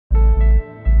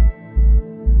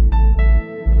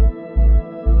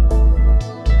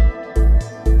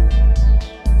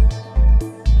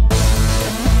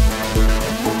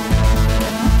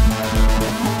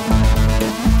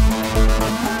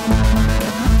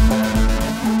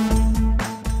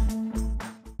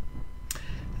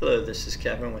this is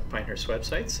Kevin with Pinehurst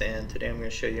Websites, and today I'm going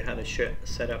to show you how to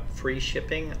set up free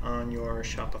shipping on your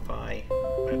Shopify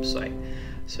website.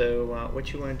 So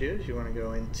what you want to do is you want to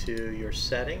go into your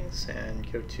settings and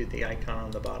go to the icon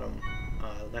on the bottom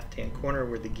left hand corner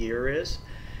where the gear is,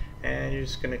 and you're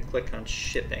just going to click on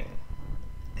shipping,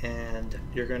 and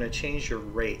you're going to change your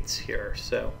rates here.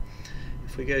 So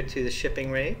if we go to the shipping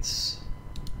rates,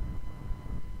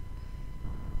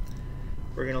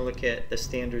 we're going to look at the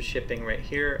standard shipping rate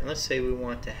here, and let's say we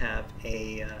want to have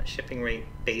a shipping rate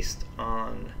based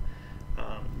on,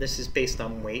 this is based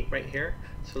on weight right here,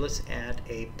 so let's add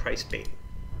a price bait.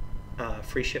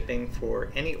 Free shipping for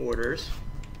any orders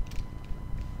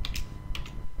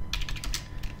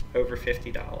over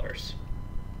 $50.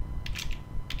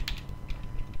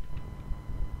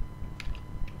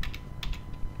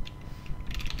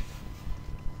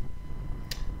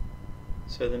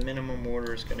 So the minimum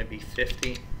order is going to be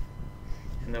 50,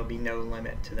 and there'll be no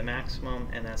limit to the maximum,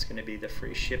 and that's going to be the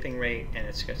free shipping rate, and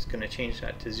it's just going to change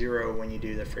that to 0 when you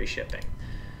do the free shipping.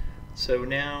 So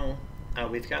now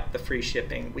we've got the free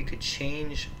shipping. We could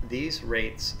change these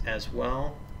rates as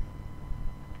well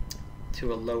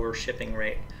to a lower shipping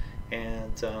rate,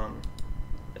 and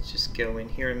let's just go in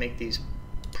here and make these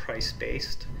price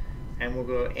based, and we'll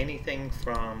go anything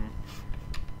from,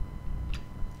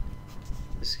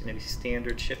 this is going to be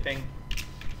standard shipping.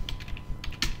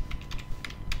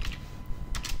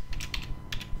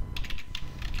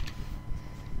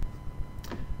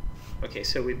 Okay,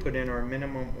 so we put in our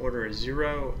minimum order is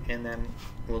 0, and then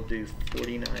we'll do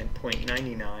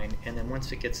 $49.99, and then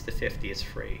once it gets to 50, it's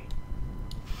free.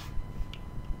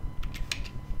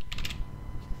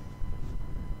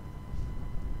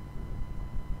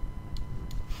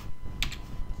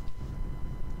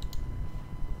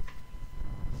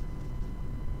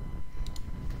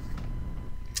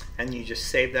 And you just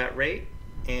save that rate,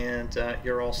 and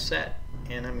you're all set.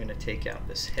 And I'm going to take out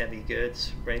this heavy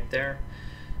goods right there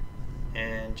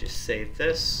and just save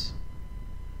this,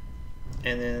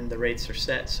 and then the rates are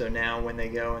set. So now when they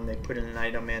go and they put an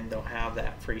item in, they'll have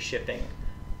that free shipping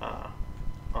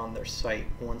on their site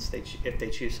once if they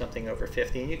choose something over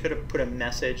 50. And you could have put a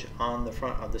message on the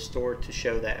front of the store to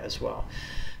show that as well.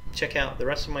 Check out the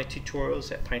rest of my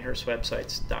tutorials at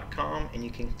pinehurstwebsites.com, and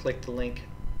you can click the link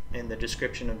in the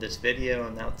description of this video,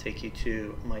 and that'll take you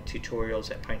to my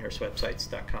tutorials at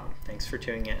pinehurstwebsites.com. Thanks for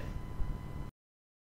tuning in.